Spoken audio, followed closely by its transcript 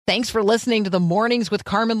Thanks for listening to the Mornings with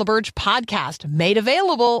Carmen LaBerge podcast, made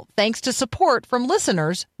available thanks to support from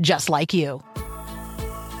listeners just like you.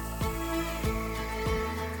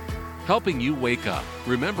 Helping you wake up,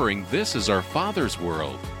 remembering this is our Father's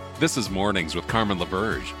world. This is Mornings with Carmen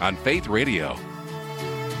LaBerge on Faith Radio.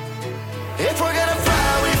 If we're gonna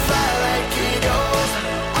fly, we fly like eagles,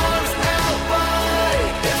 arms out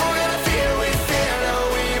wide. If we're gonna fear, we fear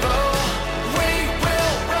no evil. We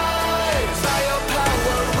will rise. By your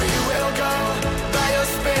power we will go. By your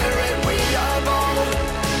spirit we are bold.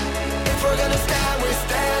 If we're gonna stand, we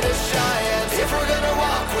stand as giants. If we're gonna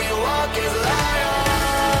walk, we walk as lions.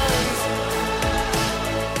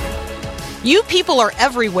 You people are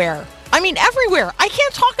everywhere. I mean, everywhere. I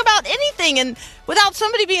can't talk about anything and without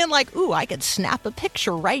somebody being like, ooh, I could snap a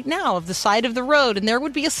picture right now of the side of the road and there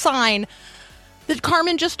would be a sign that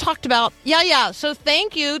Carmen just talked about. Yeah. So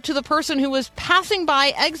thank you to the person who was passing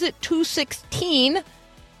by exit 216.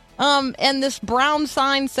 And this brown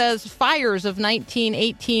sign says Fires of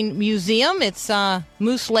 1918 Museum. It's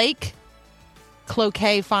Moose Lake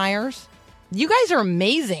Cloquet Fires. You guys are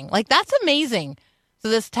amazing. Like, that's amazing. So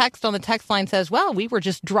this text on the text line says, well, we were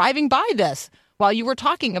just driving by this while you were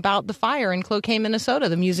talking about the fire in Cloquet, Minnesota.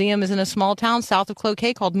 The museum is in a small town south of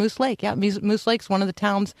Cloquet called Moose Lake. Yeah, Moose Lake's one of the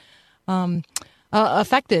towns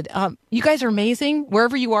affected. You guys are amazing.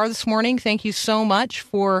 Wherever you are this morning, thank you so much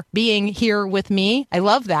for being here with me. I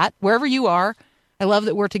love that. Wherever you are, I love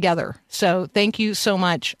that we're together. So thank you so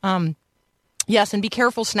much. Yes, and be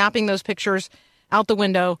careful snapping those pictures out the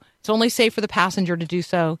window. It's only safe for the passenger to do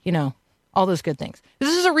so, all those good things.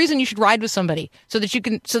 This is a reason you should ride with somebody so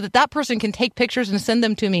that that person can take pictures and send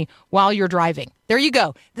them to me while you're driving. There you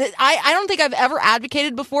go. I don't think I've ever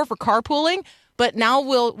advocated before for carpooling, but now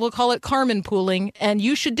we'll call it Carmen pooling, and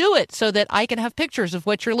you should do it so that I can have pictures of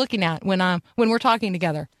what you're looking at when we're talking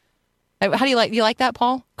together. How do you like that,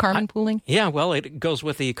 Paul? Carmen pooling? Yeah, well, it goes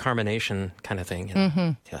with the carmination kind of thing.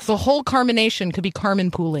 Mm-hmm. Yes. The whole carmination could be Carmen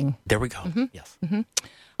pooling. There we go. Mm-hmm. Yes. Mm-hmm.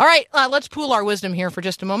 All right, let's pool our wisdom here for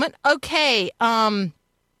just a moment. Okay, I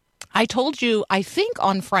told you, I think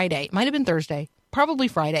on Friday, might have been Thursday, probably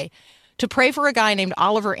Friday, to pray for a guy named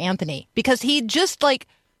Oliver Anthony, because he just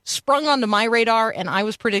sprung onto my radar, and I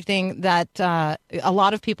was predicting that a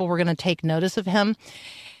lot of people were going to take notice of him.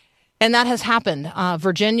 And that has happened.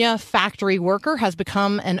 Virginia factory worker has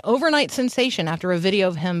become an overnight sensation after a video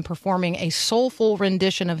of him performing a soulful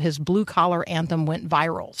rendition of his blue-collar anthem went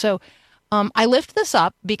viral. So I lift this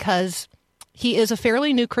up because he is a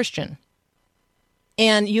fairly new Christian.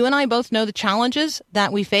 And you and I both know the challenges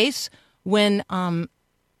that we face when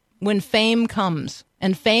fame comes.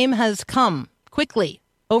 And fame has come quickly,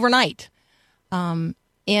 overnight.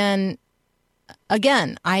 And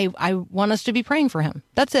again, I want us to be praying for him.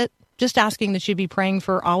 That's it. Just asking that you be praying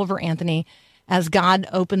for Oliver Anthony as God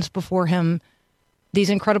opens before him these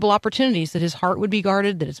incredible opportunities, that his heart would be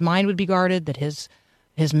guarded, that his mind would be guarded, that his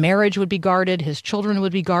marriage would be guarded, his children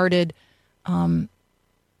would be guarded. That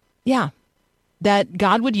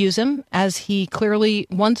God would use him as he clearly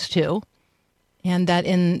wants to, and that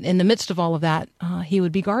in the midst of all of that, he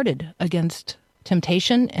would be guarded against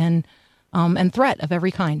temptation and threat of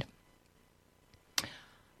every kind.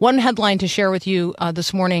 One headline to share with you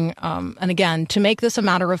this morning, and again, to make this a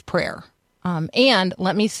matter of prayer. And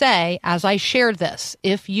let me say, as I shared this,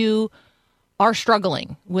 if you are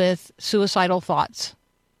struggling with suicidal thoughts,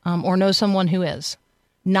 or know someone who is,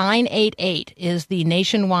 988 is the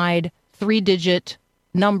nationwide 3-digit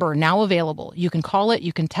number now available. You can call it,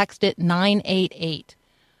 you can text it, 988,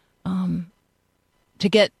 to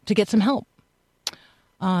get some help.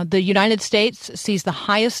 The United States sees the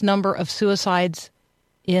highest number of suicides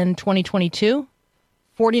in 2022.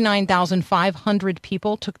 49,500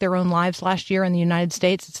 people took their own lives last year in the United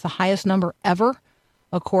States. It's the highest number ever,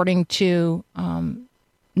 according to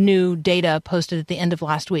new data posted at the end of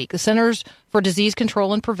last week. The Centers for Disease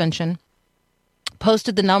Control and Prevention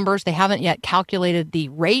posted the numbers. They haven't yet calculated the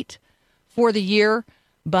rate for the year,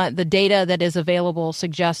 but the data that is available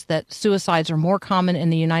suggests that suicides are more common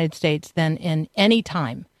in the United States than in any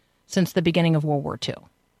time since the beginning of World War II.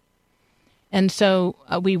 And so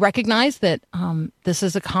we recognize that this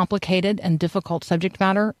is a complicated and difficult subject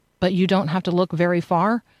matter, but you don't have to look very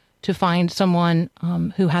far to find someone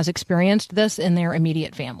who has experienced this in their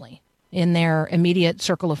immediate family, in their immediate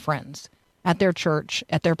circle of friends, at their church,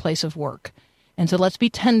 at their place of work. And so let's be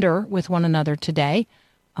tender with one another today.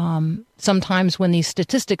 Sometimes when these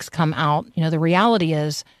statistics come out, the reality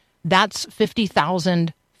is that's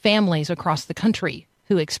 50,000 families across the country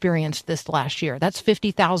who experienced this last year. That's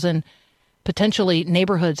 50,000 potentially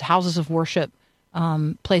neighborhoods, houses of worship,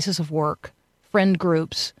 places of work, friend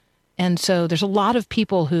groups, And so there's a lot of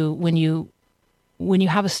people who, when you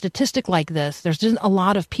have a statistic like this, there's just a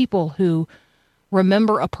lot of people who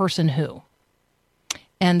remember a person who.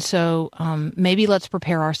 And so maybe let's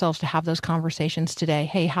prepare ourselves to have those conversations today.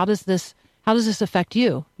 Hey, how does this affect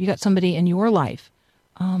you? You got somebody in your life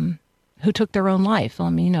who took their own life.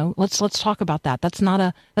 Let's talk about that. That's not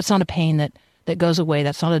a pain that goes away.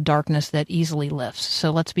 That's not a darkness that easily lifts. So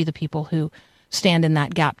let's be the people who stand in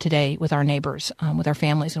that gap today with our neighbors, with our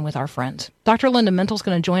families, and with our friends. Dr. Linda Mintle is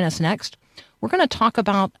going to join us next. We're going to talk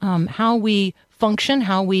about how we function,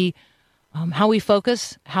 how we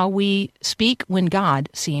focus, how we speak when God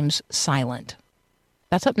seems silent.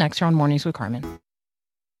 That's up next here on Mornings with Carmen.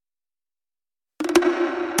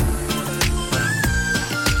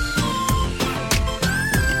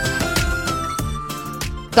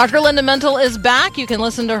 Dr. Linda Mintle is back. You can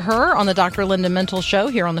listen to her on the Dr. Linda Mintle Show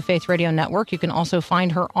here on the Faith Radio Network. You can also find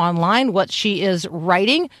her online, what she is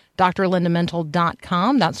writing,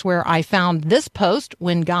 drlindamintle.com. That's where I found this post,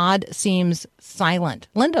 When God Seems Silent.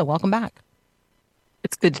 Linda, welcome back.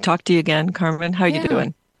 It's good to talk to you again, Carmen. How are you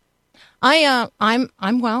doing? I'm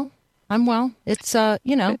well. I'm well. It's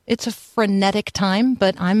it's a frenetic time,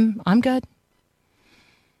 but I'm good.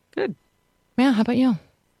 Good. Yeah, how about you?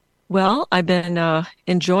 Well, I've been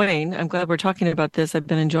enjoying, I'm glad we're talking about this. I've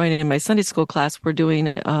been enjoying it in my Sunday school class. We're doing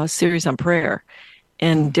a series on prayer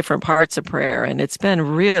and different parts of prayer. And it's been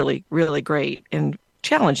really, really great and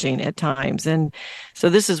challenging at times. And so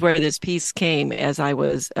this is where this piece came as I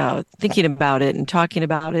was thinking about it and talking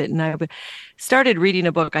about it. And I started reading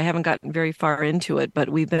a book. I haven't gotten very far into it, but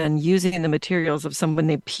we've been using the materials of someone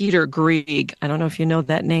named Peter Grieg. I don't know if you know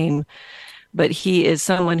that name, but he is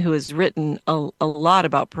someone who has written a lot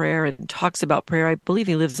about prayer and talks about prayer. I believe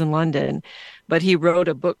he lives in London, but he wrote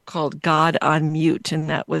a book called God on Mute. And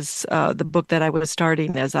that was the book that I was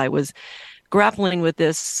starting as I was grappling with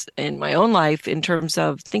this in my own life in terms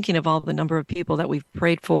of thinking of all the number of people that we've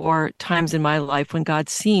prayed for, times in my life when God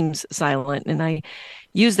seems silent. And I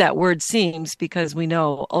use that word seems because we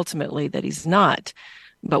know ultimately that he's not.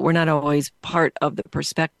 But we're not always part of the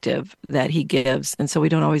perspective that he gives. And so we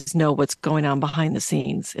don't always know what's going on behind the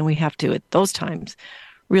scenes. And we have to, at those times,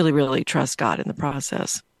 really, really trust God in the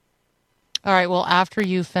process. All right. Well, after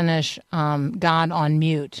you finish God on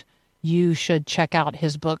Mute, you should check out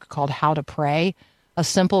his book called How to Pray, A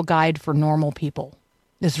Simple Guide for Normal People.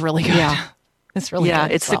 It's really good. Yeah. It's really good. Yeah,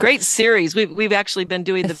 it's a great series. We've actually been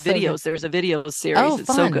doing the videos. There's a video series. Oh,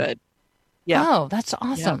 it's so good. Yeah. Oh, that's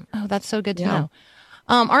awesome. Yeah. Oh, that's so good to know. Yeah.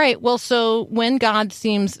 All right. Well, so when God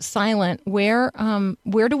seems silent, where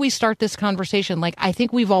do we start this conversation? Like, I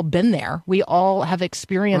think we've all been there. We all have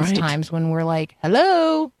experienced times when we're like,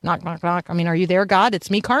 hello, knock, knock, knock. I mean, are you there, God?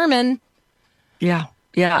 It's me, Carmen. Yeah.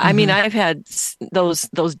 Yeah. Mm-hmm. I mean, I've had those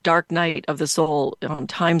dark night of the soul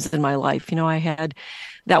times in my life. You know, I had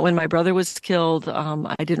that when my brother was killed.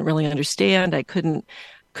 I didn't really understand. I couldn't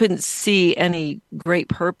see any great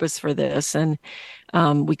purpose for this. And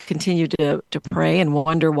we continued to pray and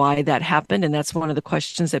wonder why that happened. And that's one of the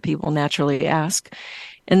questions that people naturally ask.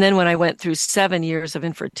 And then when I went through 7 years of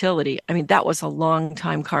infertility, I mean, that was a long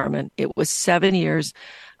time, Carmen. It was 7 years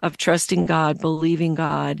of trusting God, believing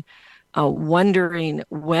God, wondering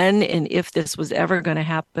when and if this was ever going to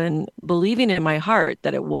happen, believing in my heart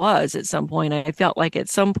that it was at some point. I felt like at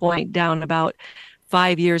some point down about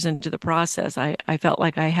 5 years into the process, I felt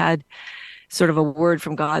like I had sort of a word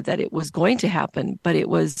from God that it was going to happen, but it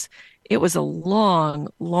was a long,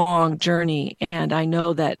 long journey. And I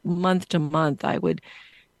know that month to month, I would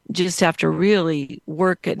just have to really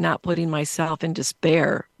work at not putting myself in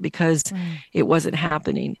despair because it wasn't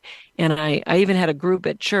happening. And I even had a group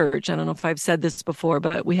at church. I don't know if I've said this before,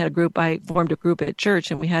 but I formed a group at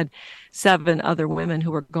church and we had 7 other women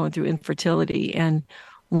who were going through infertility, and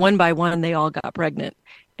one by one, they all got pregnant.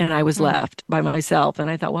 And I was left by myself. And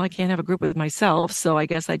I thought, well, I can't have a group with myself. So I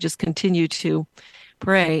guess I just continue to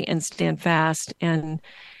pray and stand fast. And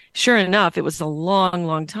sure enough, it was a long,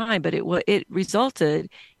 long time, but it resulted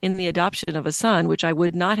in the adoption of a son, which I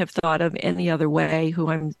would not have thought of any other way, who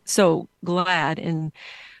I'm so glad and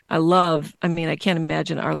I love. I mean, I can't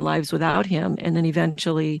imagine our lives without him. And then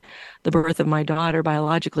eventually the birth of my daughter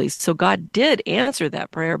biologically. So God did answer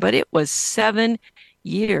that prayer, but it was 7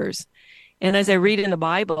 years. And as I read in the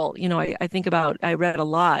Bible, you know, I read a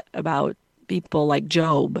lot about people like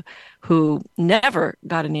Job, who never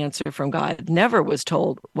got an answer from God, never was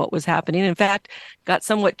told what was happening. In fact, got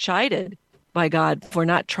somewhat chided by God for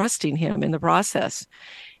not trusting him in the process.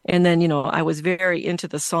 And then, you know, I was very into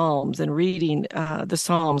the Psalms and reading the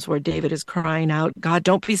Psalms where David is crying out, God,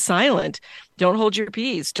 don't be silent. Don't hold your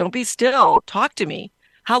peace. Don't be still. Talk to me.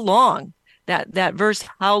 How long? that verse,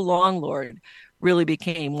 "How long, Lord?" really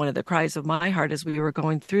became one of the cries of my heart as we were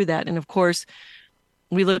going through that. And of course,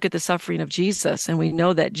 we look at the suffering of Jesus, and we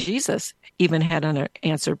know that Jesus even had an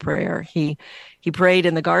unanswered prayer. He prayed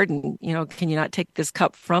in the garden, "Can you not take this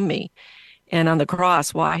cup from me?" And on the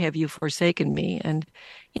cross, "Why have you forsaken me?" And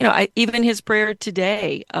even his prayer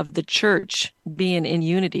today of the church being in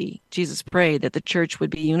unity, Jesus prayed that the church would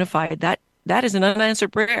be unified. That is an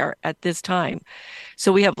unanswered prayer at this time.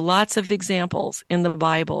 So we have lots of examples in the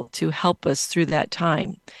Bible to help us through that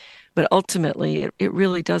time. But ultimately, it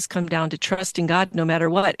really does come down to trusting God no matter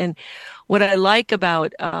what. And what I like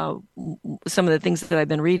about some of the things that I've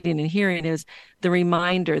been reading and hearing is the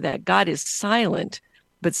reminder that God is silent,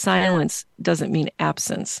 but silence doesn't mean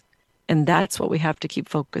absence. And that's what we have to keep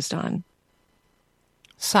focused on.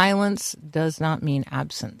 Silence does not mean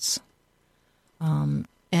absence.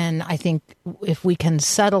 And I think if we can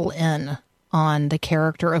settle in on the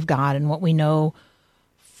character of God and what we know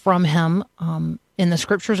from him in the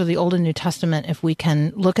scriptures of the Old and New Testament, if we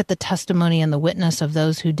can look at the testimony and the witness of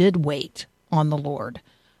those who did wait on the Lord,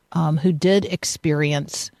 who did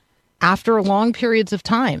experience, after long periods of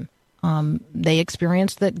time, they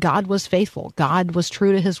experienced that God was faithful. God was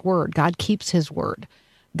true to his word. God keeps his word.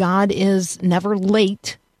 God is never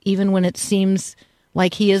late, even when it seems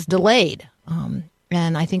like he is delayed.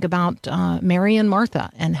 And I think about Mary and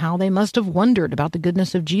Martha and how they must have wondered about the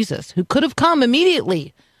goodness of Jesus, who could have come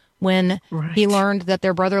immediately when he learned that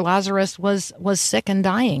their brother Lazarus was sick and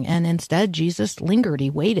dying. And instead, Jesus lingered. He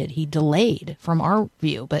waited. He delayed from our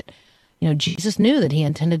view. But, Jesus knew that he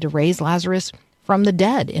intended to raise Lazarus from the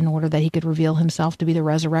dead in order that he could reveal himself to be the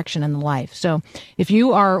resurrection and the life. So if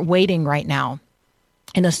you are waiting right now,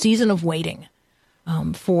 in a season of waiting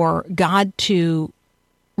for God to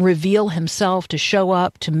reveal himself, to show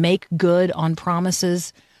up, to make good on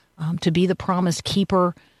promises, to be the promise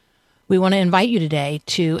keeper, we want to invite you today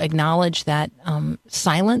to acknowledge that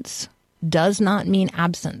silence does not mean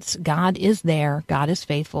absence. God is there. God is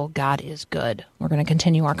faithful. God is good. We're going to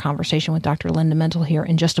continue our conversation with Dr. Linda Mintle here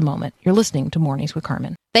in just a moment. You're listening to Mornings with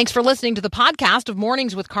Carmen. Thanks for listening to the podcast of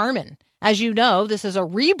Mornings with Carmen. As you know, this is a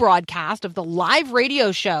rebroadcast of the live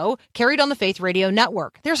radio show carried on the Faith Radio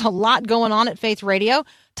Network. There's a lot going on at Faith Radio.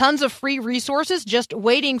 Tons of free resources just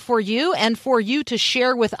waiting for you and for you to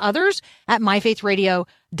share with others at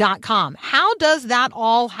myfaithradio.com. How does that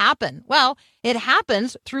all happen? Well, it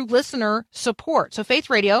happens through listener support. So Faith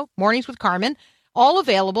Radio, Mornings with Carmen, all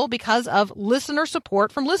available because of listener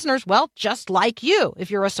support from listeners, well, just like you.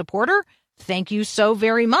 If you're a supporter, thank you so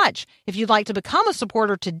very much. If you'd like to become a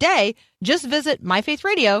supporter today, just visit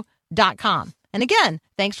myfaithradio.com. And again,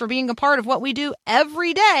 thanks for being a part of what we do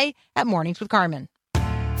every day at Mornings with Carmen.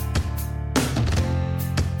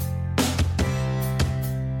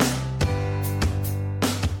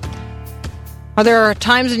 Are there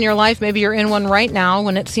times in your life, maybe you're in one right now,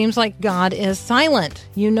 when it seems like God is silent?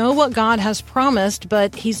 You know what God has promised,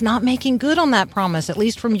 but he's not making good on that promise, at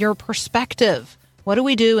least from your perspective. What do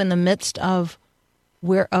we do in the midst of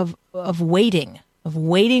waiting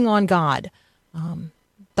on God?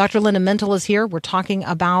 Dr. Linda Mintle is here. We're talking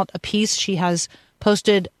about a piece she has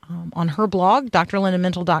posted on her blog,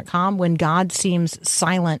 drlindamintle.com, When God Seems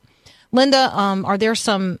Silent. Linda, are there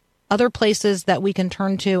some other places that we can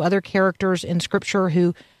turn to, other characters in Scripture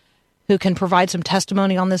who can provide some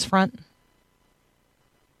testimony on this front?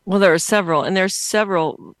 Well, there are several, and there's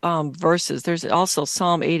several verses. There's also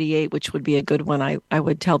Psalm 88, which would be a good one I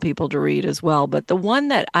would tell people to read as well. But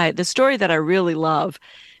the story that I really love,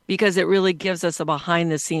 because it really gives us a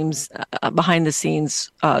behind the scenes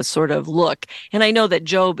sort of look. And I know that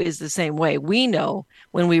Job is the same way. We know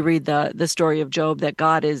when we read the story of Job that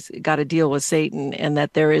God is got to deal with Satan, and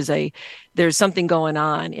that there's something going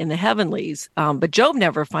on in the heavenlies. But Job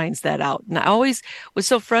never finds that out. And I always was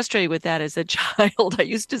so frustrated with that as a child. I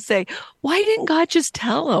used to say, why didn't God just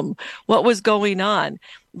tell him what was going on?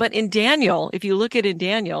 But in Daniel, if you look at in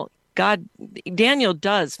Daniel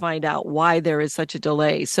does find out why there is such a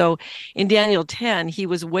delay. So in Daniel 10, he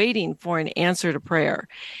was waiting for an answer to prayer,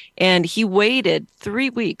 and he waited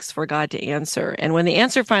 3 weeks for God to answer. And when the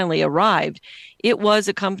answer finally arrived, it was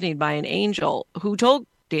accompanied by an angel who told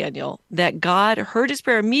Daniel that God heard his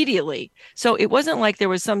prayer immediately. So it wasn't like there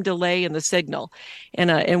was some delay in the signal.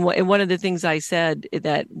 And one of the things I said,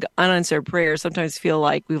 that unanswered prayers sometimes feel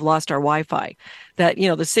like we've lost our Wi-Fi, that,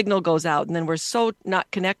 the signal goes out and then we're so not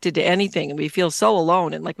connected to anything and we feel so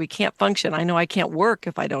alone and like we can't function. I know I can't work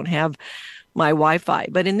if I don't have my Wi-Fi.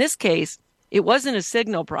 But in this case, it wasn't a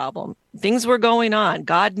signal problem. Things were going on.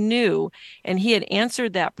 God knew, and he had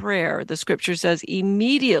answered that prayer, the scripture says,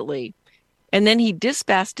 immediately. And then he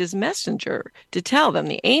dispatched his messenger to tell them.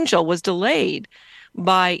 The angel was delayed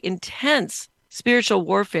by intense spiritual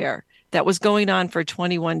warfare that was going on for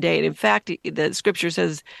 21 days. In fact, the scripture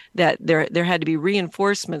says that there had to be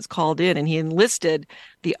reinforcements called in, and he enlisted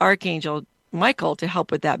the archangel Michael to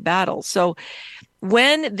help with that battle. So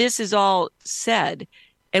when this is all said,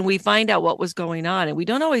 and we find out what was going on, and we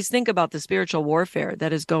don't always think about the spiritual warfare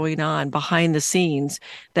that is going on behind the scenes,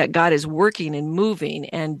 that God is working and moving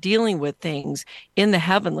and dealing with things in the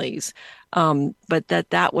heavenlies, but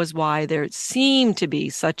that was why there seemed to be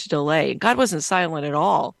such delay. God wasn't silent at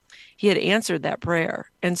all. He had answered that prayer.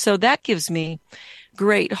 And so that gives me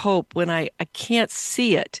great hope when I can't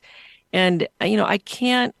see it. And, I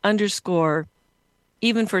can't underscore,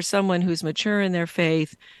 even for someone who's mature in their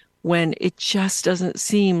faith, when it just doesn't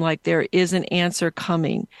seem like there is an answer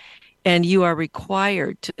coming, and you are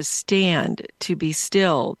required to stand, to be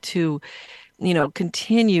still, to,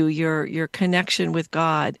 continue your connection with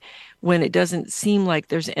God when it doesn't seem like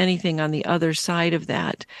there's anything on the other side of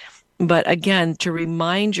that. But again, to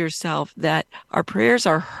remind yourself that our prayers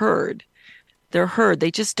are heard. They're heard.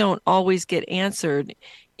 They just don't always get answered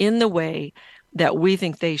in the way that we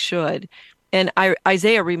think they should. And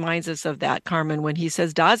Isaiah reminds us of that, Carmen, when he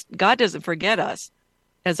says, God doesn't forget us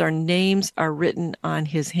as our names are written on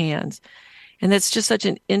his hands. And that's just such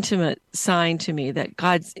an intimate sign to me that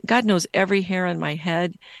God knows every hair on my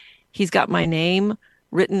head. He's got my name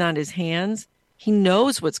written on his hands. He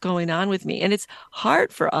knows what's going on with me. And it's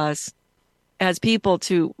hard for us as people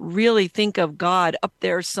to really think of God up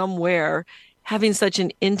there somewhere, having such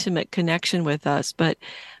an intimate connection with us. But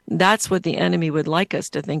that's what the enemy would like us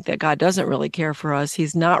to think, that God doesn't really care for us.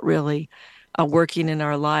 He's not really working in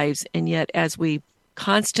our lives. And yet, as we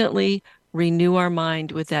constantly renew our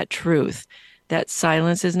mind with that truth, that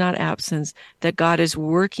silence is not absence, that God is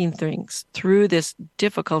working things through this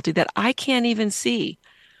difficulty that I can't even see.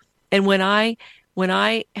 And when I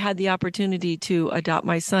had the opportunity to adopt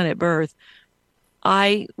my son at birth,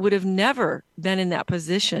 I would have never been in that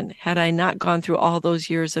position had I not gone through all those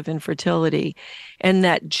years of infertility, and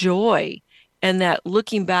that joy, and that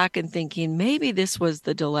looking back and thinking, maybe this was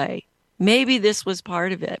the delay. Maybe this was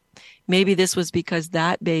part of it. Maybe this was because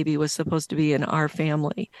that baby was supposed to be in our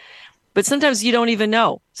family. But sometimes you don't even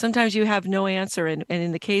know. Sometimes you have no answer. And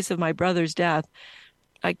in the case of my brother's death,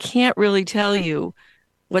 I can't really tell you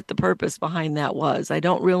what the purpose behind that was. I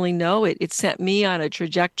don't really know. It sent me on a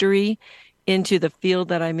trajectory into the field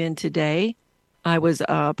that I'm in today. I was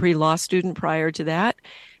a pre-law student prior to that.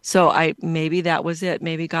 So maybe that was it.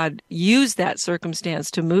 Maybe God used that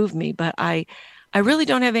circumstance to move me, but I really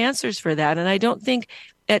don't have answers for that. And I don't think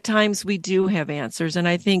at times we do have answers. And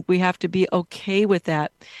I think we have to be okay with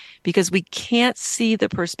that, because we can't see the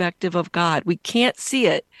perspective of God. We can't see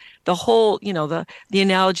it. The whole, the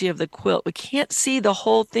analogy of the quilt. We can't see the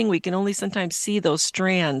whole thing. We can only sometimes see those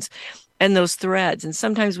strands and those threads. And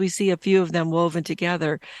sometimes we see a few of them woven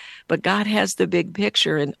together, but God has the big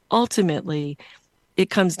picture. And ultimately,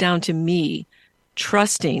 it comes down to me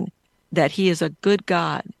trusting that he is a good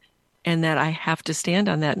God and that I have to stand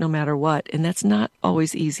on that no matter what. And that's not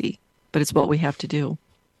always easy, but it's what we have to do.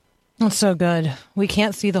 That's so good. We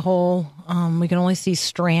can't see the whole. We can only see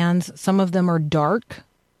strands. Some of them are dark.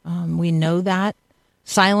 We know that.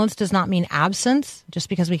 Silence does not mean absence. Just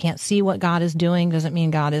because we can't see what God is doing doesn't mean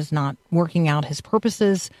God is not working out his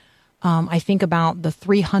purposes. I think about the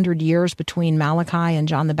 300 years between Malachi and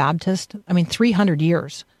John the Baptist. 300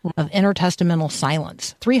 years of intertestamental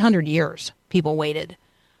silence. 300 years people waited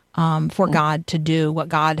for God to do what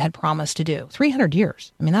God had promised to do. 300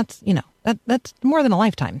 years. That's, that's more than a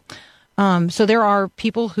lifetime. So there are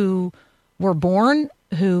people who were born,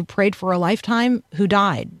 who prayed for a lifetime, who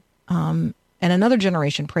died. And another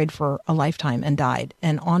generation prayed for a lifetime and died,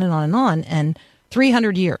 and on and on and on, and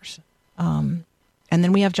 300 years. And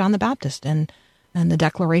then we have John the Baptist and the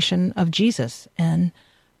declaration of Jesus and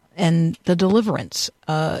the deliverance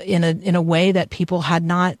in a way that people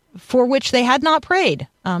for which they had not prayed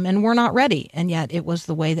and were not ready. And yet it was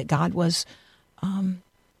the way that God was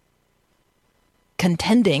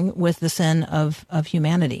contending with the sin of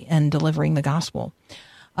humanity and delivering the gospel.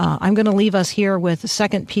 I'm going to leave us here with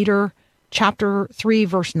 2 Peter chapter 3,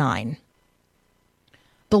 verse 9.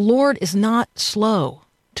 The Lord is not slow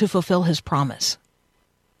to fulfill his promise,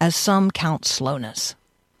 as some count slowness.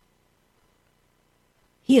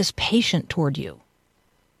 He is patient toward you,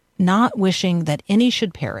 not wishing that any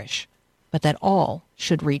should perish, but that all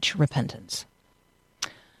should reach repentance.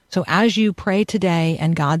 So as you pray today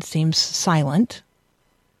and God seems silent,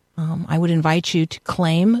 I would invite you to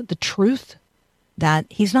claim the truth that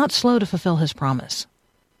he's not slow to fulfill his promise.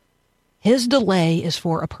 His delay is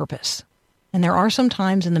for a purpose. And there are some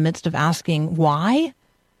times in the midst of asking why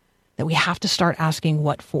that we have to start asking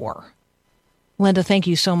what for. Linda, thank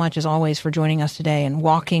you so much, as always, for joining us today and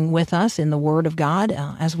walking with us in the Word of God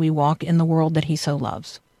as we walk in the world that He so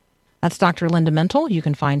loves. That's Dr. Linda Mintle. You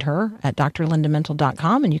can find her at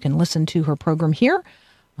drlindamintle.com, and you can listen to her program here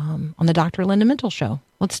on the Dr. Linda Mintle Show.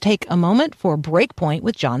 Let's take a moment for Breakpoint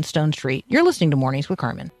with John Stonestreet. You're listening to Mornings with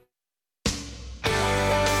Carmen.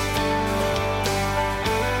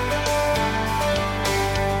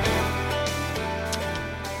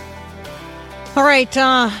 All right,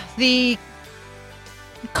 the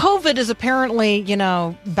COVID is apparently,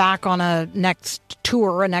 back on a next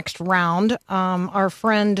tour, a next round. Our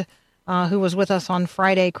friend who was with us on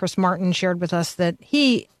Friday, Chris Martin, shared with us that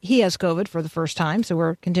he has COVID for the first time. So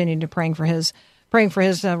we're continuing to praying for his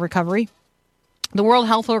recovery. The World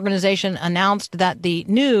Health Organization announced that the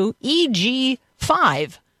new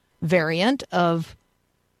EG5 variant of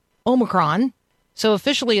Omicron, so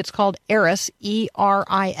officially it's called Eris,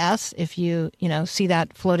 E-R-I-S, if you see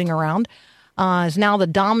that floating around, is now the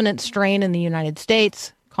dominant strain in the United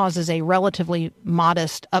States, causes a relatively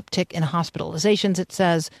modest uptick in hospitalizations. It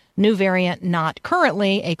says, new variant not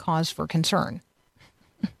currently a cause for concern.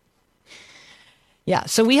 Yeah,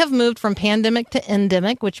 so we have moved from pandemic to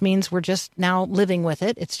endemic, which means we're just now living with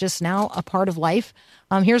it. It's just now a part of life.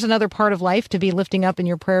 Here's another part of life to be lifting up in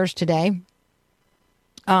your prayers today.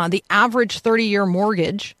 The average 30-year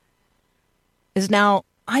mortgage is now,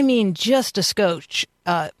 just a scotch,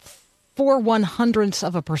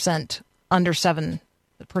 0.04% under 7%.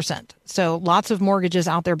 So lots of mortgages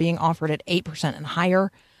out there being offered at 8% and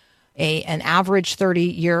higher. An average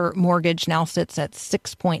 30-year mortgage now sits at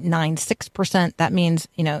 6.96%. That means,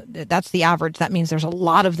 that's the average. That means there's a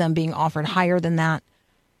lot of them being offered higher than that.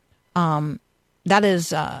 That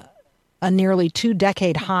is a nearly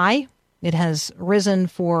 2-decade high. It has risen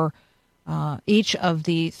for each of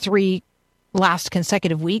the 3 last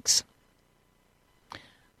consecutive weeks.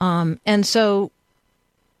 And so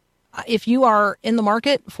if you are in the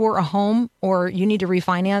market for a home or you need to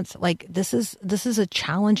refinance, this is a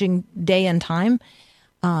challenging day and time.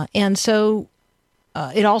 And so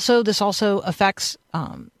this also affects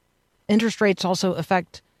interest rates also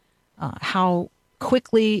affect how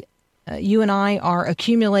quickly you and I are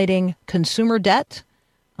accumulating consumer debt.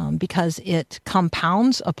 Because it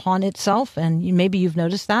compounds upon itself. And maybe you've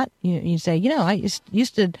noticed that. You say, I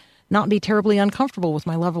used to not be terribly uncomfortable with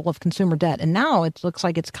my level of consumer debt. And now it looks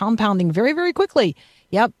like it's compounding very, very quickly.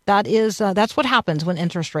 Yep, that's what happens when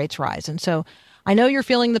interest rates rise. And so I know you're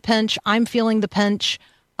feeling the pinch. I'm feeling the pinch.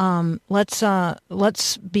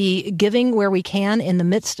 Let's be giving where we can in the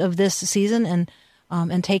midst of this season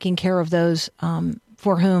and taking care of those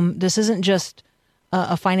for whom this isn't just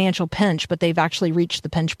a financial pinch, but they've actually reached the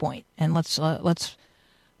pinch point. And let's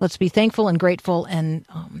be thankful and grateful and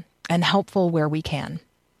helpful where we can.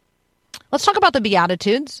 Let's talk about the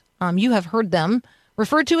Beatitudes. You have heard them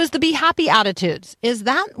referred to as the Be Happy attitudes. Is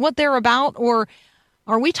that what they're about, or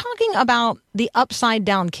are we talking about the upside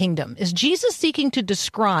down kingdom? Is Jesus seeking to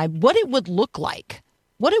describe what it would look like?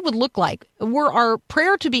 What it would look like were our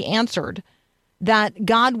prayer to be answered, that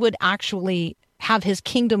God would actually have his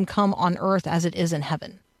kingdom come on earth as it is in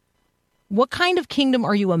heaven. What kind of kingdom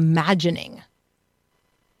are you imagining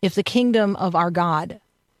if the kingdom of our God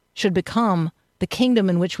should become the kingdom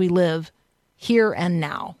in which we live here and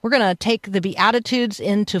now? We're going to take the Beatitudes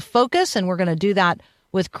into focus, and we're going to do that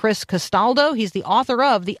with Chris Castaldo. He's the author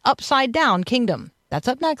of The Upside Down Kingdom. That's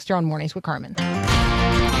up next here on Mornings with Carmen.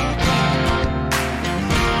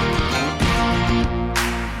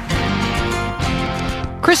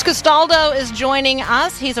 Chris Castaldo is joining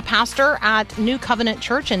us. He's a pastor at New Covenant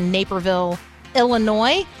Church in Naperville,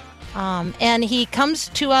 Illinois. And he comes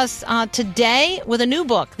to us today with a new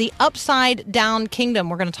book, The Upside Down Kingdom.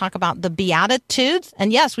 We're going to talk about the Beatitudes.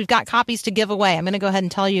 And yes, we've got copies to give away. I'm going to go ahead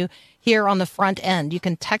and tell you here on the front end. You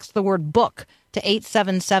can text the word book to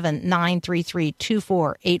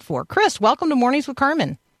 877-933-2484. Chris, welcome to Mornings with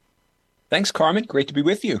Carmen. Thanks, Carmen. Great to be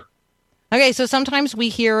with you. Okay, so sometimes we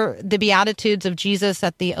hear the Beatitudes of Jesus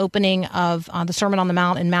at the opening of the Sermon on the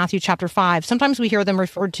Mount in Matthew chapter 5. Sometimes we hear them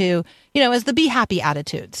referred to, as the Be Happy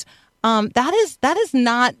attitudes. That is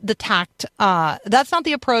not the tact. That's not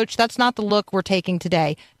the approach. That's not the look we're taking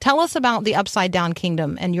today. Tell us about the Upside Down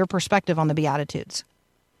Kingdom and your perspective on the Beatitudes.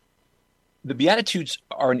 The Beatitudes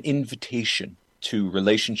are an invitation to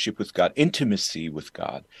relationship with God, intimacy with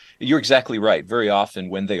God. You're exactly right. Very often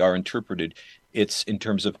when they are interpreted, it's in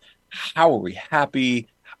terms of how are we happy?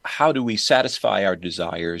 How do we satisfy our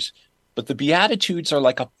desires? But the Beatitudes are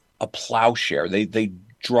like a plowshare. They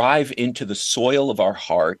drive into the soil of our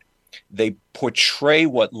heart They portray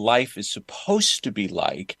what life is supposed to be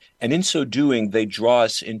like, and in so doing, they draw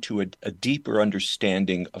us into a deeper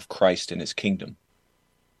understanding of Christ and his kingdom.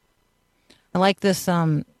 I like this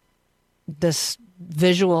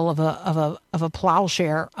visual of a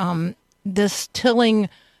plowshare. This tilling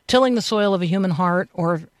the soil of a human heart,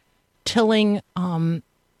 or tilling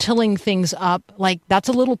things up, like that's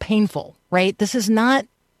a little painful, right? This is not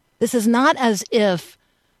as if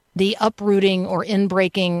the uprooting or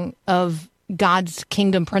inbreaking of God's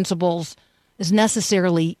kingdom principles is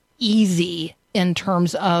necessarily easy in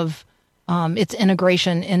terms of its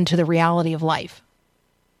integration into the reality of life.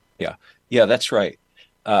 Yeah, that's right.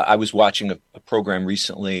 I was watching a program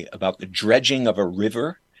recently about the dredging of a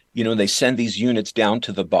river. They send these units down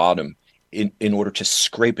to the bottom in order to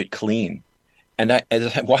scrape it clean. And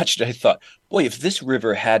as I watched it, I thought, boy, if this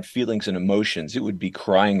river had feelings and emotions, it would be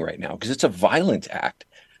crying right now, because it's a violent act.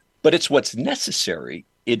 But it's what's necessary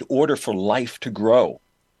in order for life to grow.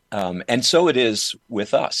 And so it is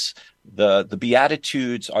with us. The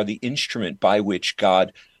Beatitudes are the instrument by which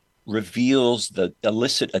God reveals the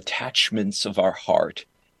illicit attachments of our heart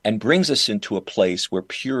and brings us into a place where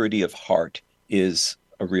purity of heart is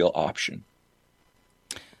a real option.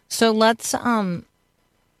 So let's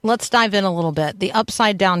dive in a little bit. The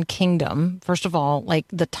upside down kingdom, first of all, like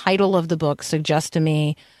the title of the book suggests to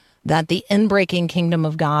me that the inbreaking kingdom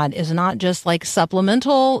of God is not just like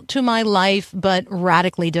supplemental to my life, but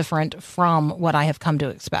radically different from what I have come to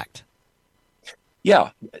expect.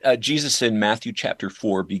 Yeah, Jesus in Matthew chapter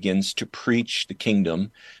 4 begins to preach the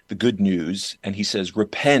kingdom, the good news, and he says,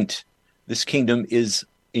 repent, this kingdom is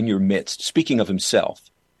in your midst, speaking of himself.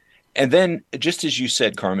 And then, just as you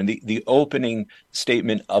said, Carmen, the opening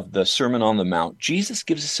statement of the Sermon on the Mount, Jesus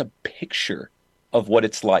gives us a picture of what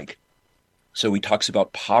it's like. So he talks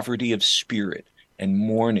about poverty of spirit and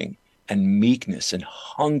mourning and meekness and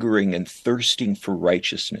hungering and thirsting for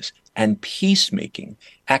righteousness and peacemaking,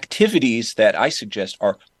 activities that I suggest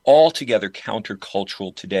are altogether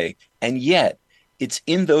countercultural today. And yet, it's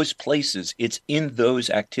in those places, it's in those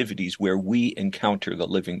activities where we encounter the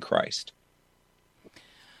living Christ.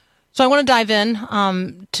 So I want to dive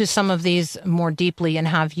in to some of these more deeply and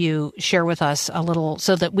have you share with us a little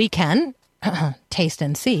so that we can taste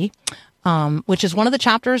and see, which is one of the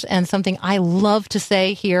chapters and something I love to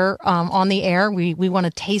say here on the air. We want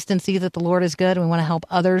to taste and see that the Lord is good, and we want to help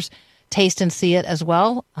others taste and see it as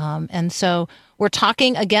well. And so we're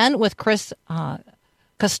talking again with Chris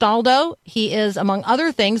Castaldo. He is, among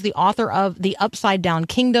other things, the author of The Upside Down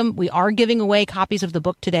Kingdom. We are giving away copies of the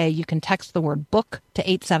book today. You can text the word book to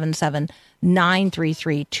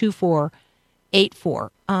 877-933-2484.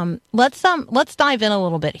 Let's dive in a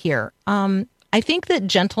little bit here. I think that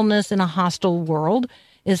gentleness in a hostile world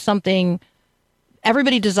is something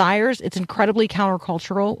everybody desires. It's incredibly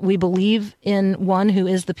countercultural. We believe in one who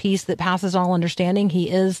is the peace that passes all understanding.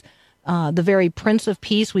 He is the very Prince of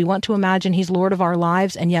Peace. We want to imagine he's Lord of our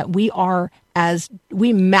lives, and yet we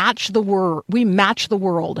match the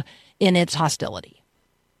world in its hostility.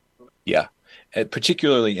 Yeah,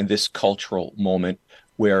 particularly in this cultural moment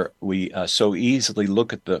where we so easily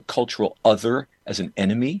look at the cultural other as an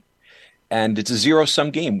enemy. And it's a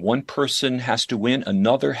zero-sum game. One person has to win,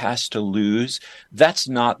 another has to lose. That's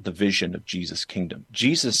not the vision of Jesus' kingdom.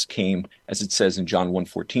 Jesus came, as it says in John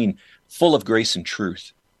 1:14, full of grace and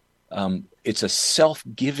truth. It's a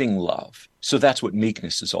self-giving love. So that's what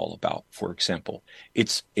meekness is all about, for example.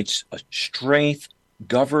 It's a strength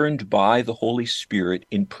governed by the Holy Spirit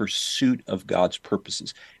in pursuit of God's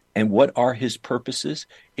purposes. And what are his purposes?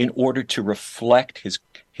 In order to reflect his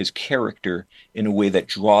character in a way that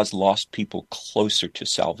draws lost people closer to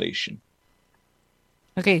salvation.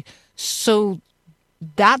 Okay, so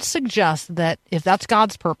that suggests that if that's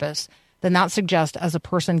God's purpose, then that suggests as a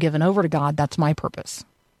person given over to God, that's my purpose.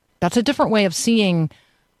 That's a different way of seeing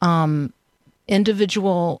the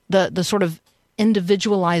sort of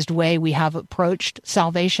individualized way we have approached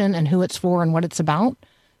salvation and who it's for and what it's about.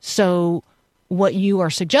 So what you are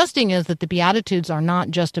suggesting is that the Beatitudes are not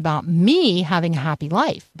just about me having a happy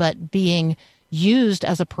life, but being used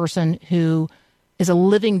as a person who is a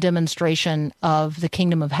living demonstration of the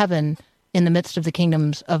kingdom of heaven in the midst of the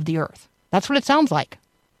kingdoms of the earth. That's what it sounds like.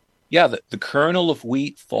 Yeah, the kernel of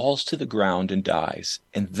wheat falls to the ground and dies,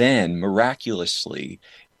 and then miraculously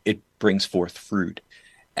it brings forth fruit.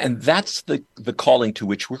 And that's the calling to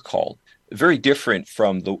which we're called. Very different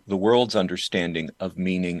from the world's understanding of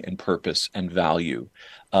meaning and purpose and value.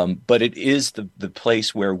 But it is the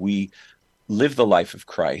place where we live the life of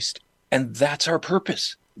Christ, and that's our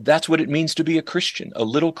purpose. That's what it means to be a Christian. A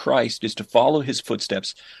little Christ is to follow his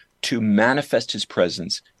footsteps, to manifest his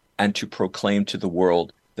presence, and to proclaim to the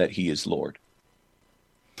world that he is Lord.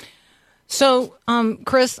 So,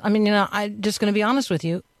 Chris, I mean, I'm just going to be honest with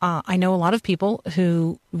you. I know a lot of people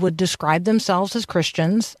who would describe themselves as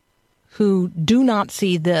Christians who do not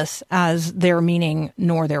see this as their meaning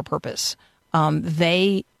nor their purpose.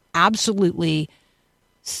 They absolutely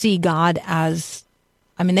see God as,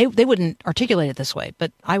 I mean, they wouldn't articulate it this way,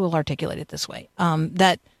 but I will articulate it this way,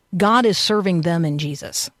 that God is serving them in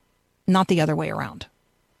Jesus, not the other way around.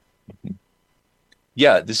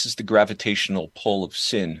 Yeah, this is the gravitational pull of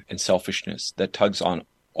sin and selfishness that tugs on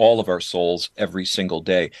all of our souls every single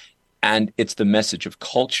day. And it's the message of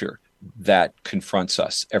culture that confronts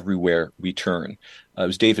us everywhere we turn. It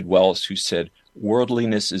was David Wells who said,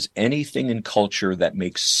 worldliness is anything in culture that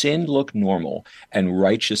makes sin look normal and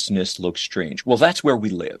righteousness look strange. Well, that's where we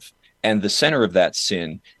live. And the center of that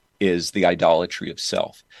sin is the idolatry of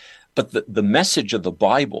self. But the message of the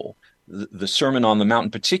Bible, the Sermon on the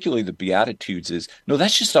Mount, particularly the Beatitudes, is, no,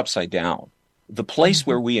 that's just upside down. The place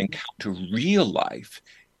where we encounter real life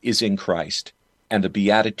is in Christ, and the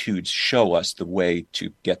Beatitudes show us the way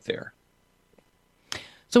to get there.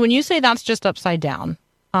 So when you say that's just upside down,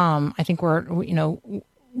 I think we're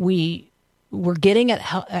getting at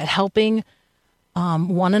helping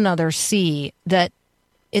one another see that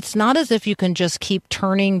it's not as if you can just keep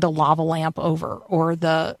turning the lava lamp over or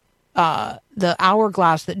the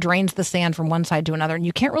hourglass that drains the sand from one side to another, and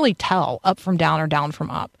you can't really tell up from down or down from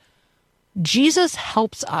up. Jesus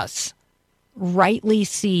helps us rightly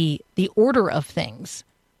see the order of things,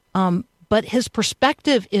 but his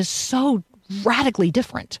perspective is so radically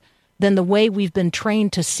different than the way we've been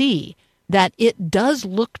trained to see that it does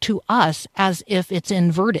look to us as if it's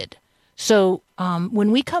inverted. So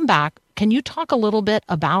when we come back, can you talk a little bit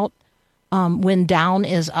about when down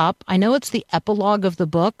is up? I know it's the epilogue of the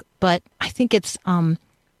book, but I think it's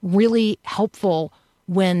really helpful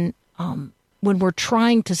when we're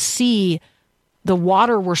trying to see the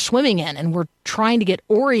water we're swimming in and we're trying to get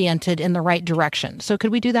oriented in the right direction. So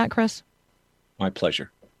could we do that, Chris? My pleasure.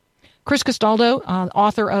 Chris Castaldo,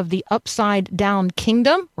 author of The Upside Down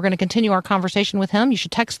Kingdom. We're going to continue our conversation with him. You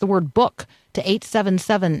should text the word book to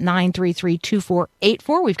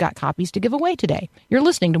 877-933-2484. We've got copies to give away today. You're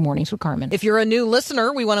listening to Mornings with Carmen. If you're a new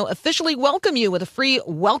listener, we want to officially welcome you with a free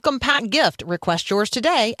welcome pack gift. Request yours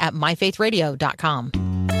today at myfaithradio.com.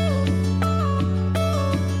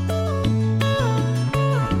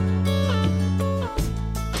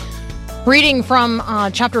 Reading from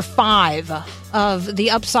chapter 5 of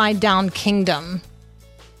The Upside Down Kingdom.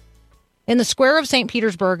 In the square of St.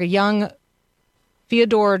 Petersburg, a young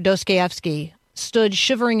Fyodor Dostoevsky stood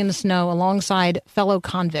shivering in the snow alongside fellow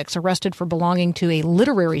convicts arrested for belonging to a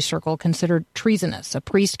literary circle considered treasonous. A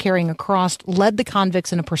priest carrying a cross led the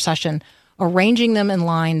convicts in a procession, arranging them in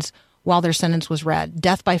lines while their sentence was read,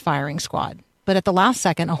 death by firing squad. But at the last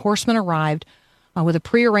second, a horseman arrived with a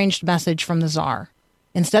prearranged message from the Tsar.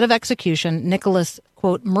 Instead of execution, Nicholas,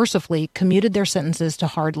 quote, mercifully commuted their sentences to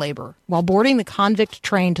hard labor. While boarding the convict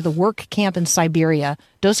train to the work camp in Siberia,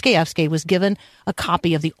 Dostoevsky was given a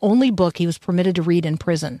copy of the only book he was permitted to read in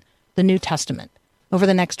prison, the New Testament. Over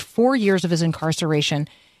the next 4 years of his incarceration,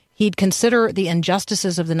 he'd consider the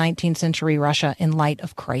injustices of the 19th century Russia in light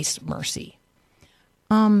of Christ's mercy.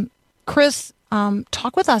 Chris,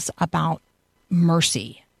 talk with us about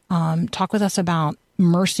mercy. Talk with us about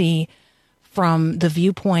mercy from the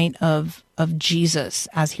viewpoint of Jesus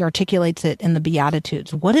as he articulates it in the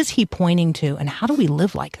Beatitudes. What is he pointing to, and how do we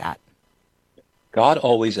live like that? God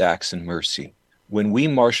always acts in mercy. When we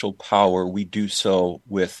marshal power, we do so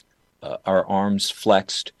with our arms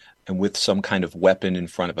flexed and with some kind of weapon in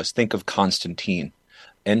front of us. Think of Constantine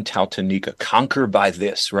and Teutonica, conquer by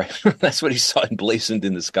this, right? That's what he saw emblazoned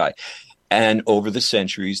in the sky. And over the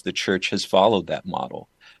centuries, the church has followed that model.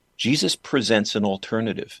 Jesus presents an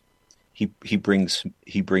alternative. He brings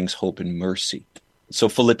hope and mercy. So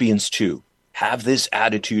Philippians 2, have this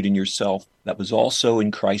attitude in yourself that was also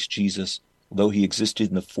in Christ Jesus, although he existed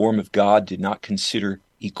in the form of God, did not consider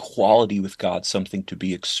equality with God something to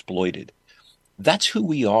be exploited. That's who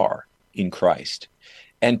we are in Christ.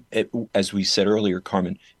 And as we said earlier,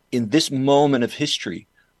 Carmen, in this moment of history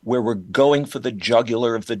where we're going for the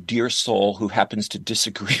jugular of the dear soul who happens to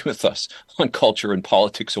disagree with us on culture and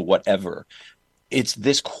politics or whatever, it's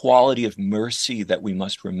this quality of mercy that we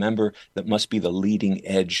must remember, that must be the leading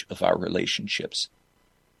edge of our relationships.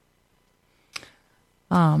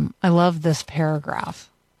 I love this paragraph.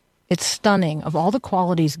 It's stunning. Of all the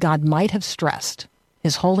qualities God might have stressed,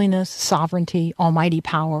 his holiness, sovereignty, almighty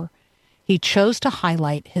power, he chose to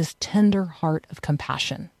highlight his tender heart of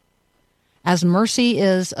compassion. As mercy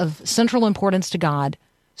is of central importance to God,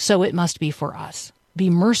 so it must be for us. Be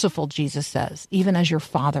merciful, Jesus says, even as your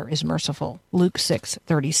Father is merciful. Luke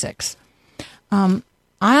 6:36. I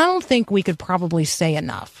don't think we could probably say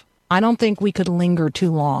enough. I don't think we could linger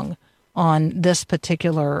too long on this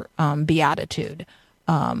particular beatitude,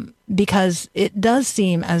 because it does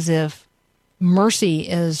seem as if mercy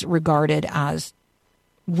is regarded as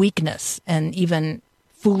weakness and even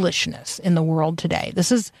foolishness in the world today.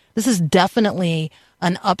 This is definitely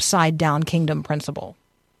an upside down kingdom principle.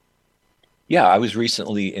 Yeah, I was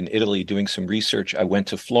recently in Italy doing some research. I went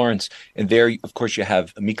to Florence, and there, of course, you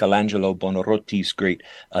have Michelangelo Buonarroti's great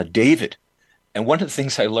David. And one of the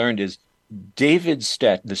things I learned is the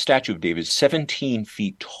statue of David is 17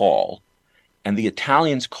 feet tall, and the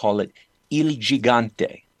Italians call it Il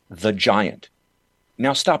Gigante, the giant.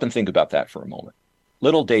 Now stop and think about that for a moment.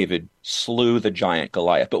 Little David slew the giant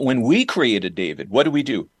Goliath. But when we created David, what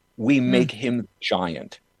do? We make him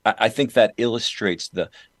giant. I think that illustrates the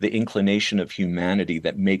inclination of humanity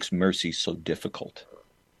that makes mercy so difficult.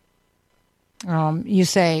 You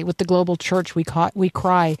say, with the global church, we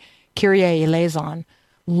cry, Kyrie eleison,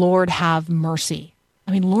 Lord have mercy.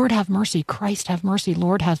 I mean, Lord have mercy, Christ have mercy,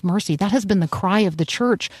 Lord have mercy. That has been the cry of the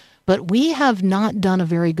church, but we have not done a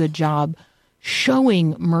very good job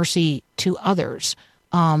showing mercy to others,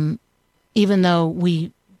 even though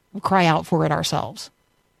we cry out for it ourselves.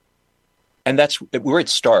 And that's where it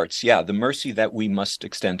starts. Yeah, the mercy that we must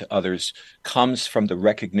extend to others comes from the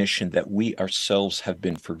recognition that we ourselves have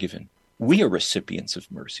been forgiven. We are recipients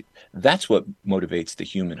of mercy. That's what motivates the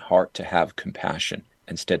human heart to have compassion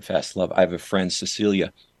and steadfast love. I have a friend,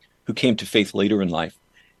 Cecilia, who came to faith later in life,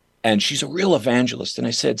 and she's a real evangelist. And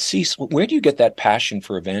I said, Cece, where do you get that passion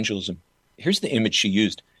for evangelism? Here's the image she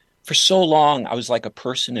used. For so long, I was like a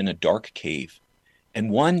person in a dark cave. And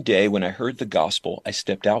one day when I heard the gospel, I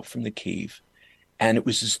stepped out from the cave, and it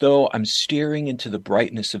was as though I'm staring into the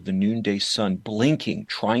brightness of the noonday sun, blinking,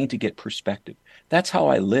 trying to get perspective. That's how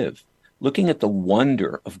I live, looking at the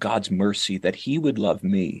wonder of God's mercy that he would love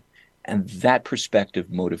me. And that perspective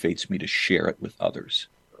motivates me to share it with others.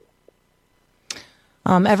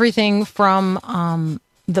 Everything from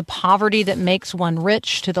the poverty that makes one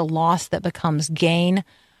rich to the loss that becomes gain,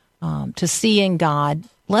 to seeing God.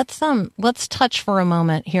 Let's touch for a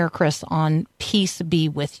moment here, Chris, on peace be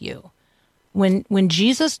with you. When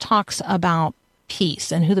Jesus talks about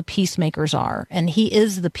peace and who the peacemakers are, and he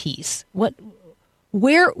is the peace,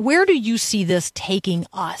 where do you see this taking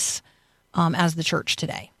us as the church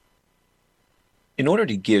today? In order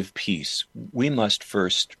to give peace, we must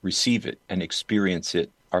first receive it and experience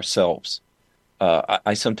it ourselves.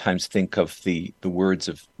 I sometimes think of the words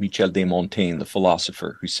of Michel de Montaigne, the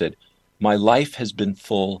philosopher, who said, "My life has been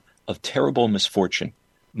full of terrible misfortune,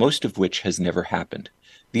 most of which has never happened."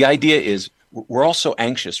 The idea is we're all so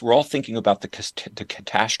anxious. We're all thinking about the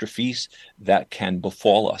catastrophes that can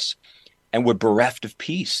befall us, and we're bereft of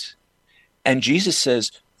peace. And Jesus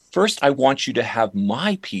says, first, I want you to have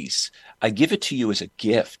my peace. I give it to you as a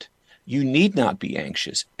gift. You need not be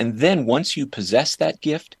anxious. And then once you possess that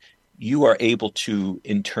gift, you are able to,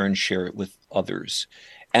 in turn, share it with others.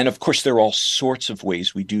 And of course, there are all sorts of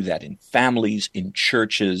ways we do that in families, in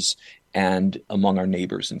churches, and among our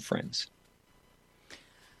neighbors and friends.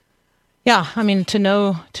 Yeah, I mean, to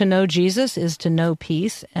know Jesus is to know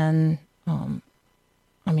peace. And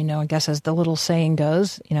I guess as the little saying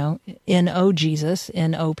goes, in O Jesus,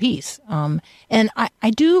 in O peace. And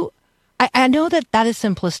I know that is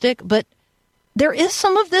simplistic, but there is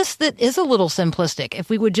some of this that is a little simplistic. If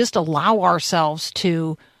we would just allow ourselves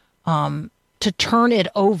to turn it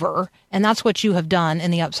over, and that's what you have done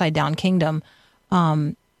in the Upside Down Kingdom.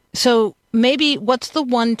 So maybe what's the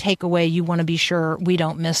one takeaway you want to be sure we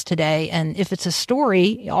don't miss today? And if it's a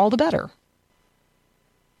story, all the better.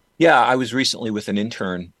 Yeah, I was recently with an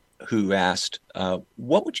intern who asked,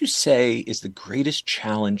 what would you say is the greatest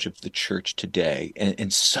challenge of the church today?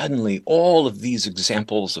 And suddenly all of these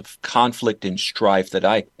examples of conflict and strife that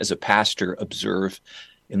I, as a pastor, observe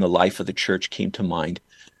in the life of the church came to mind.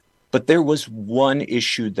 But there was one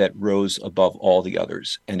issue that rose above all the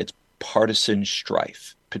others, and it's partisan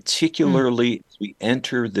strife. Particularly as we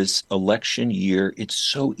enter this election year, it's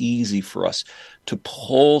so easy for us to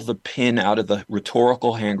pull the pin out of the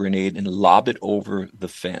rhetorical hand grenade and lob it over the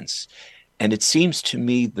fence. And it seems to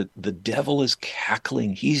me that the devil is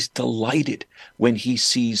cackling. He's delighted when he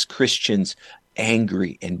sees Christians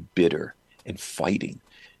angry and bitter and fighting.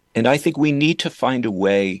 And I think we need to find a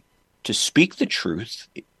way to speak the truth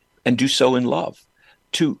and do so in love,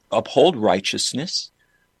 to uphold righteousness,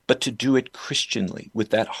 but to do it Christianly with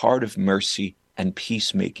that heart of mercy and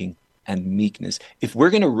peacemaking and meekness. If we're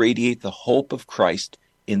going to radiate the hope of Christ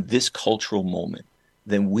in this cultural moment,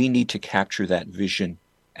 then we need to capture that vision,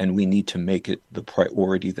 and we need to make it the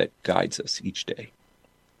priority that guides us each day.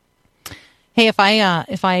 Hey, if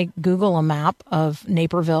I Google a map of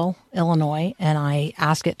Naperville, Illinois, and I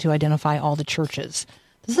ask it to identify all the churches,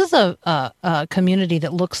 this is a community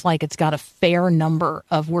that looks like it's got a fair number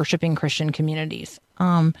of worshiping Christian communities.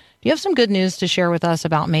 Do you have some good news to share with us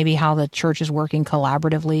about maybe how the church is working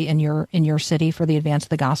collaboratively in your city for the advance of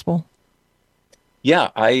the gospel?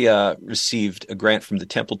 Yeah, I received a grant from the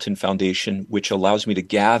Templeton Foundation, which allows me to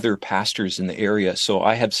gather pastors in the area. So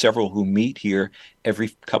I have several who meet here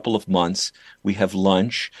every couple of months. We have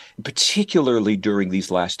lunch, particularly during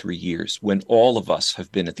these last 3 years when all of us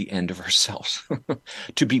have been at the end of ourselves,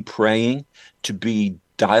 to be praying, to be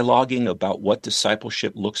dialoguing about what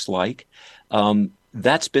discipleship looks like.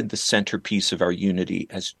 That's been the centerpiece of our unity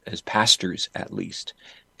as pastors, at least.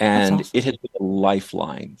 And It has been a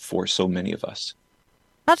lifeline for so many of us.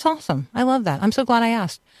 That's awesome. I love that. I'm so glad I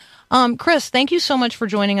asked. Chris, thank you so much for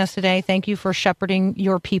joining us today. Thank you for shepherding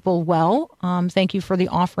your people well. Thank you for the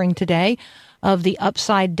offering today of the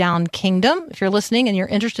Upside Down Kingdom. If you're listening and you're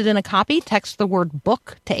interested in a copy, text the word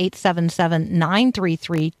book to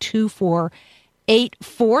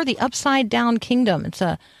 877-933-2484. The Upside Down Kingdom. It's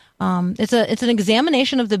an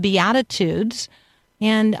examination of the Beatitudes.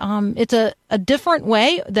 And it's a different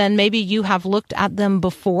way than maybe you have looked at them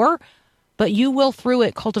before, but you will, through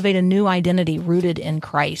it, cultivate a new identity rooted in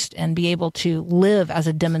Christ and be able to live as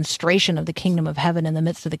a demonstration of the kingdom of heaven in the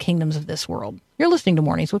midst of the kingdoms of this world. You're listening to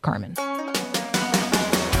Mornings with Carmen.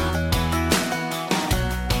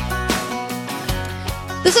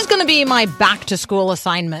 This is going to be my back-to-school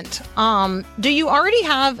assignment. Do you already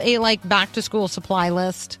have a back-to-school supply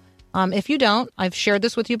list? If you don't, I've shared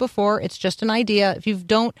this with you before. It's just an idea. If you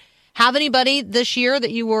don't have anybody this year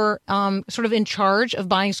that you were sort of in charge of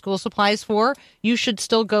buying school supplies for, you should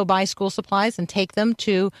still go buy school supplies and take them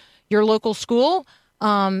to your local school.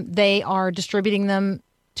 They are distributing them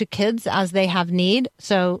to kids as they have need.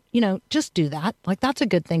 So, just do that. That's a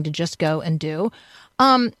good thing to just go and do.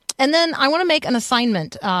 And then I want to make an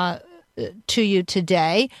assignment to you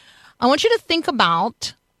today. I want you to think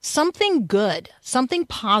about something good, something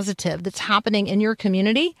positive that's happening in your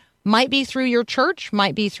community. Might be through your church,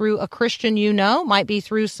 might be through a Christian might be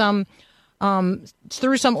through some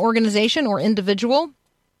organization or individual.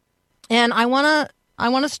 And I want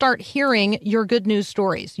to start hearing your good news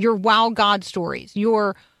stories, your wow God stories,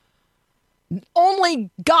 your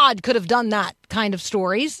only God could have done that kind of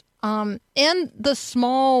stories, and the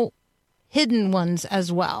small hidden ones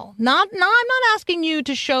as well. I'm not asking you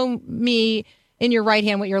to show me in your right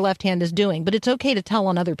hand what your left hand is doing, but it's okay to tell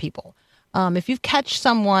on other people. If you catch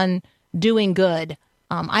someone doing good,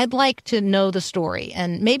 I'd like to know the story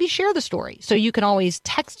and maybe share the story. So you can always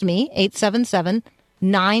text me,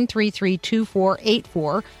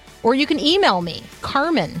 877-933-2484, or you can email me,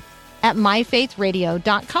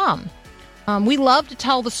 carmen@myfaithradio.com. We love to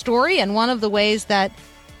tell the story, and one of the ways that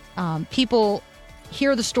people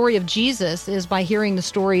hear the story of Jesus is by hearing the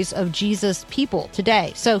stories of Jesus people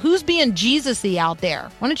today. So who's being Jesus-y out there?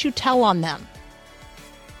 Why don't you tell on them?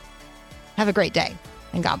 Have a great day,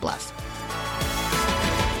 and God bless.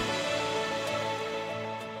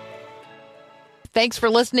 Thanks for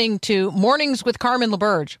listening to Mornings with Carmen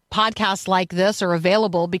LaBerge. Podcasts like this are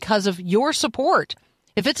available because of your support.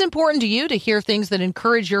 If it's important to you to hear things that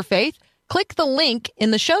encourage your faith, click the link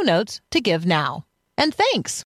in the show notes to give now. And thanks.